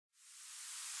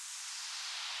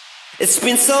It's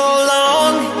been so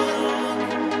long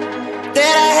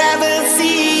that I haven't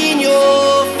seen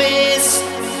your face.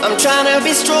 I'm trying to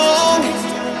be strong,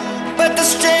 but the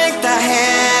strength I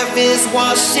have is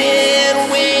washing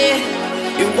away.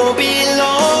 It won't be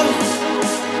long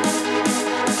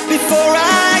before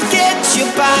I get you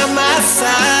by my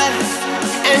side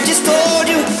and just hold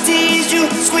you, tease you,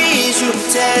 squeeze you,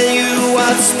 tell you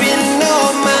what's been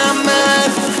on my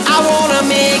mind. I wanna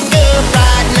make up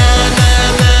right now, nah,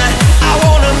 nah. I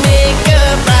wanna make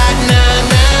up right now,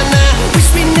 nah, nah. Wish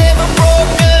we never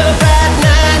broke up right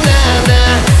now, nah,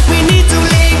 nah. We need to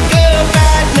link up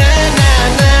right now, nah,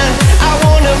 nah. I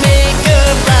wanna make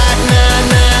up right now,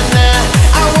 nah, nah.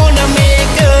 I wanna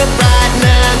make up right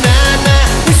now, nah, nah.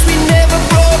 Wish we never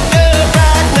broke up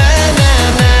right now,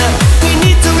 nah, nah. We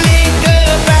need to link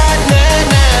up right now,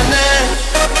 nah, nah.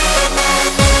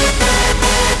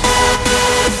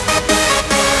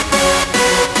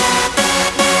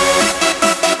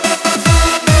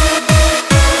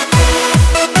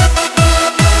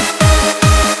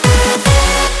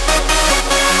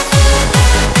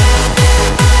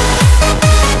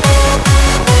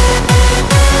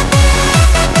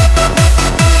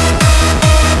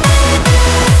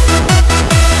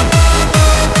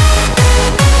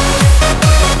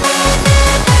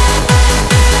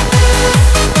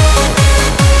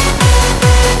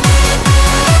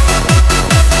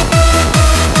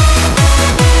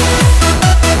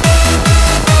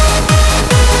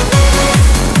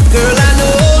 Girl, I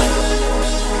know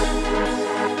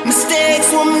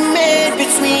mistakes were made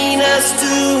between us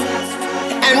two,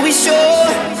 and we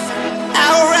showed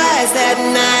our eyes that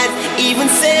night, even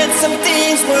said some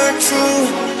things weren't true.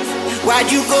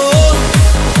 Why'd you go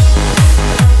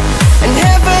and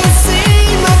haven't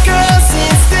seen my girl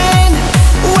since then?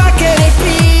 Why can't it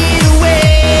be the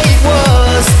way it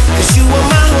was? 'Cause you were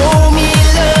my homie,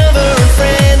 lover, and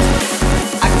friend.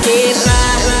 I can't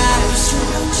lie,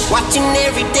 watching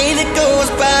every day that goes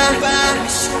by.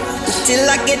 Until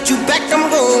I get you back, I'm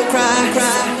gonna cry.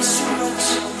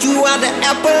 You are the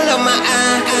apple of my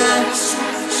eye.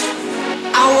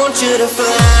 I want you to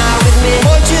fly with me.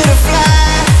 Want you to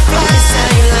fly. Miss how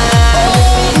you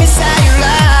lie. Miss how you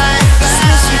lie. Just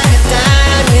wish you could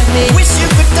dine with me. Wish you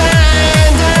could dine.